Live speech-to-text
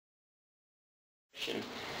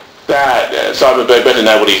that Syberberg better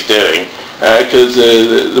know what he's doing, because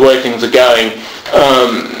the way things are going,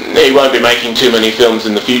 he won't be making too many films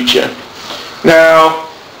in the future. Now,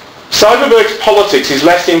 Syberberg's politics is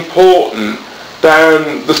less important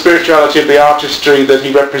than the spirituality of the artistry that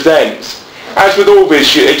he represents. As with all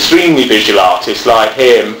extremely visual artists like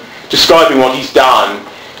him, describing what he's done,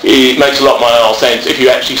 it makes a lot more sense if you've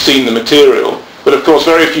actually seen the material. But of course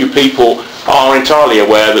very few people are entirely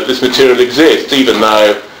aware that this material exists, even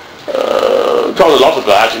though quite a lot of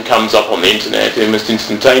it comes up on the internet almost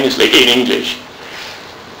instantaneously in English.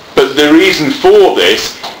 But the reason for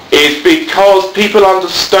this is because people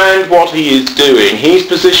understand what he is doing. He's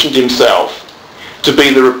positioned himself to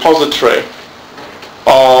be the repository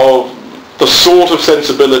of the sort of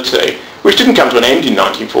sensibility which didn't come to an end in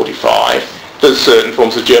 1945. There's certain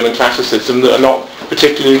forms of German classicism that are not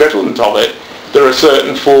particularly redolent of it. There are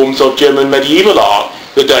certain forms of German medieval art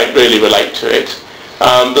that don't really relate to it.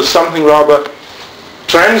 There's something rather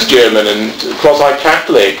trans-German and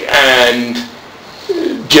quasi-Catholic and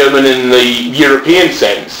German in the European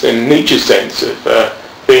sense, in Nietzsche's sense of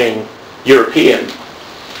being European,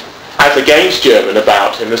 as against German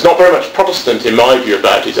about him. There's not very much Protestant in my view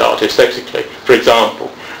about his art aesthetically, for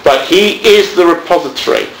example. But he is the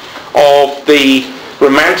repository of the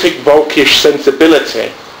romantic Völkisch sensibility,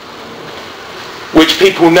 which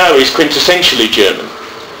people know is quintessentially German,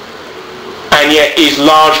 and yet is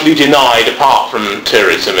largely denied apart from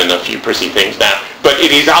tourism and a few pretty things now. But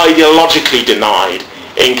it is ideologically denied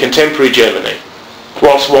in contemporary Germany.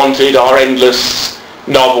 What's wanted are endless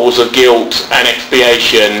novels of guilt and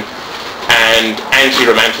expiation and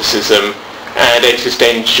anti-romanticism and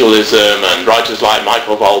existentialism, and writers like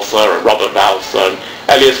Michael Walzer and Robert Walzer and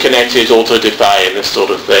Elias Canetti's Auto de Fe and this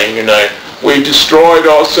sort of thing, you know, we've destroyed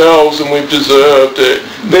ourselves and we've deserved it,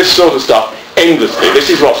 this sort of stuff, endlessly. This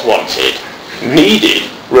is what's wanted, needed,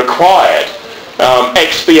 required.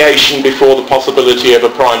 Expiation before the possibility of a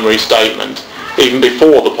primary statement, even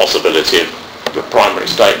before the possibility of a primary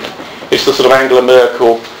statement. It's the sort of Angela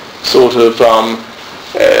Merkel sort of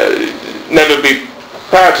never be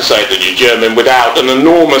proud to say that you're German without an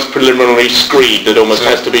enormous preliminary screed that almost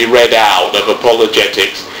has to be read out of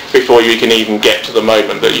apologetics before you can even get to the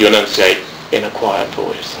moment that you enunciate in a quiet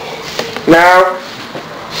voice. Now,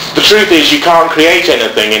 the truth is you can't create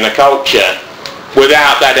anything in a culture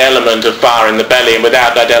without that element of fire in the belly and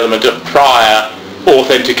without that element of prior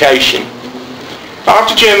authentication.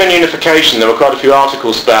 After German unification, there were quite a few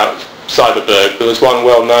articles about Syberberg. There was one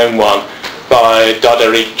well-known one by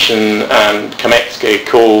Doderich and Kametsky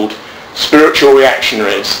called Spiritual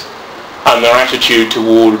Reactionaries and Their Attitude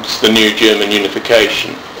Towards the New German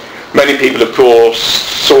Unification. Many people, of course,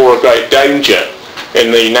 saw a great danger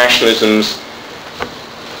in the nationalisms,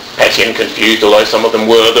 petty and confused, although some of them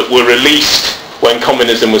were, that were released when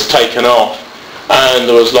communism was taken off. And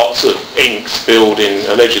there was lots of ink spilled in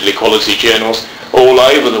allegedly quality journals all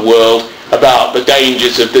over the world about the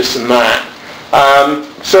dangers of this and that.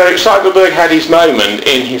 So Syberberg had his moment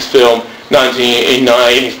in his film,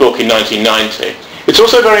 in his book in 1990. It's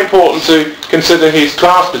also very important to consider his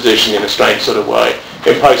class position in a strange sort of way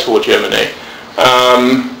in post-war Germany.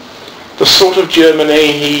 The sort of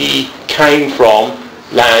Germany he came from,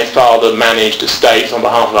 his father managed estates on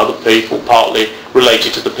behalf of other people, partly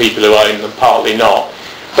related to the people who owned them, partly not.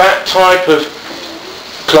 That type of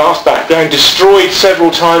class background destroyed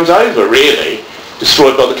several times over, really.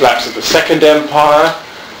 Destroyed by the collapse of the Second Empire,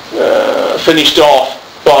 finished off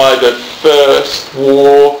by the First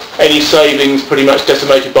War, any savings pretty much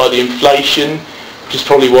decimated by the inflation, which is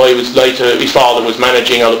probably why his father was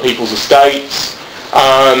managing other people's estates.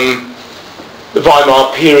 The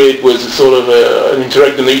Weimar period was a sort of an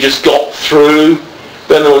interregnum that you just got through.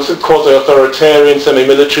 Then there was a quasi-authoritarian,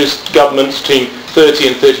 semi-militarist governments between 30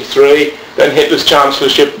 and 33. Then Hitler's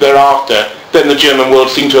chancellorship thereafter. Then the German world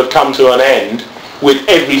seemed to have come to an end, with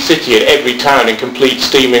every city and every town in complete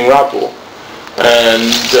steaming rubble,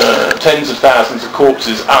 and tens of thousands of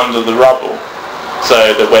corpses under the rubble,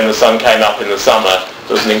 so that when the sun came up in the summer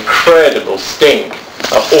there was an incredible stink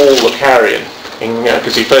of all the carrion,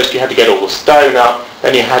 because first you had to get all the stone up,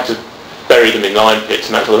 then you had to bury them in lime pits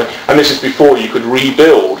and that sort of thing, and this is before you could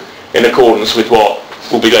rebuild in accordance with what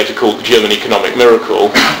will be later called the German economic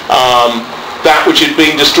miracle, that which had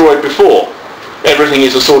been destroyed before. Everything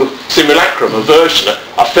is a sort of simulacrum, a version,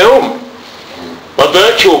 a film, a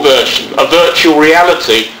virtual version, a virtual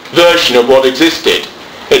reality version of what existed.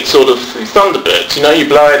 It's sort of Thunderbirds, you know, you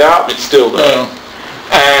blow it up, it's still there.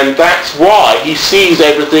 And that's why he sees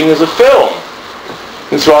everything as a film.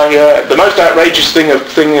 That's why the most outrageous thing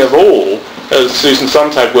of all, as Susan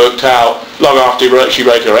Sontag worked out long after she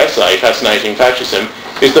wrote her essay, Fascinating Fascism,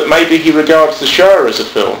 is that maybe he regards the Shoah as a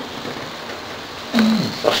film.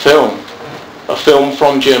 A film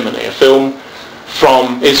from Germany, a film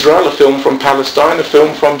from Israel, a film from Palestine, a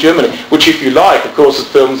film from Germany, which, if you like, of course, the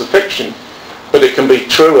films are fiction, but it can be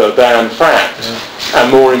truer than fact,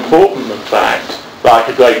 and more important than fact. Like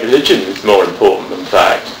A Great Religion is more important than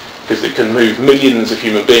fact, because it can move millions of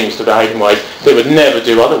human beings to behave in ways they would never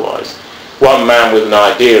do otherwise. One man with an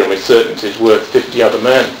idea and with certainty is worth 50 other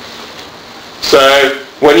men. So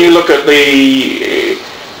when you look at the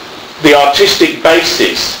artistic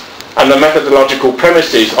basis and the methodological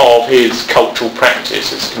premises of his cultural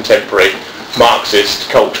practice, as contemporary Marxist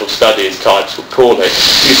cultural studies types would call it,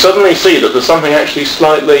 you suddenly see that there's something actually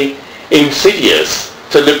slightly insidious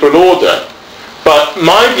to liberal order. But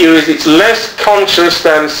my view is it's less conscious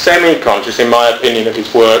than semi-conscious, in my opinion, of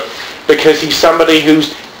his work, because he's somebody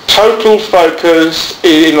whose total focus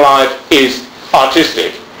in life is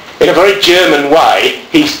artistic. In a very German way,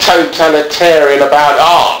 he's totalitarian about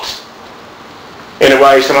art, in a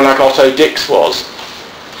way someone like Otto Dix was,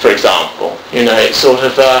 for example. You know, it's sort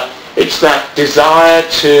of it's that desire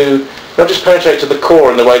to not just penetrate to the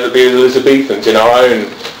core in the way that the Elizabethans in our own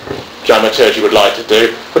dramaturgy would like to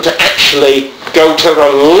do, but to actually go to the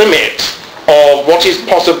limit of what is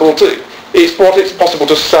possible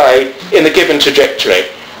to say in a given trajectory.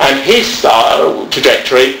 And his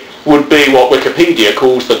trajectory would be what Wikipedia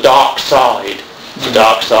calls the dark side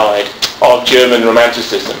of German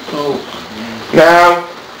Romanticism. Now,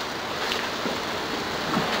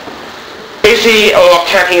 is he, or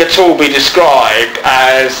can he at all be described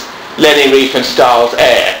as Leni Riefenstahl's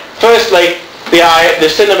heir? Firstly, the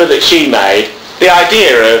cinema that she made, the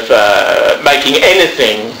idea of making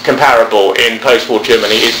anything comparable in post-war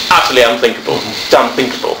Germany is utterly unthinkable. It's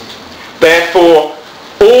unthinkable. Therefore,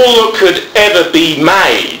 all that could ever be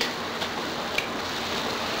made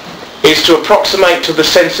is to approximate to the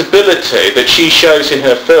sensibility that she shows in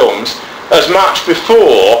her films as much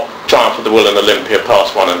before Triumph of the Will and Olympia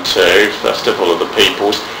Parts 1 and 2, Festival of the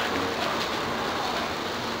Peoples,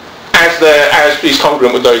 as is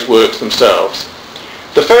congruent with those works themselves.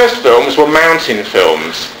 The first films were mountain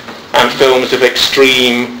films, and films of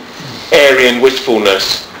extreme Aryan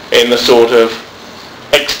wistfulness in the sort of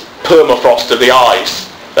permafrost of the ice.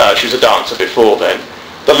 She was a dancer before then.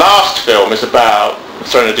 The last film is about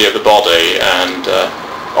Serenity of the Body and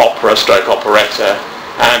opera stroke operetta,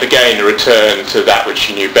 and again a return to that which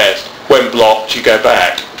she knew best. When blocked, you go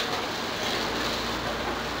back.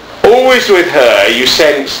 Always with her you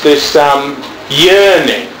sense this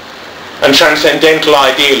yearning and transcendental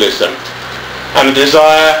idealism and a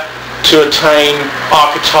desire to attain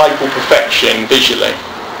archetypal perfection visually.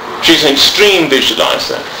 She's an extreme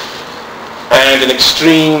visualizer and an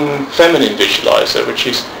extreme feminine visualizer, which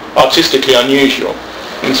is artistically unusual.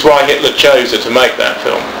 And that's why Hitler chose her to make that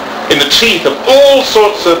film. In the teeth of all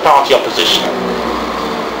sorts of party opposition.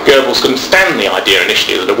 Goebbels couldn't stand the idea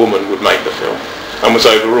initially that a woman would make the film, and was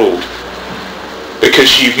overruled, because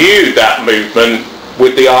she viewed that movement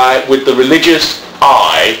with the religious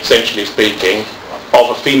eye, essentially speaking,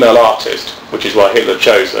 of a female artist, which is why Hitler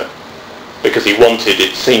chose her, because he wanted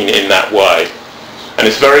it seen in that way. And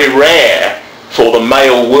it's very rare for the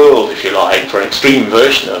male world, if you like, for an extreme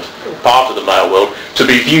version of part of the male world, to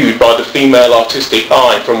be viewed by the female artistic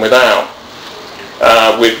eye from without,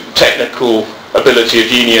 with technical ability of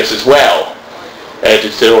genius as well,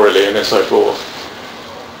 editorially and so forth.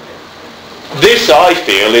 This, I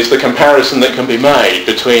feel, is the comparison that can be made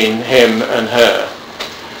between him and her.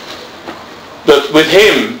 But with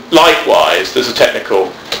him, likewise, there's a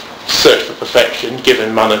technical search for perfection,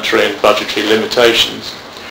 given monetary and budgetary limitations.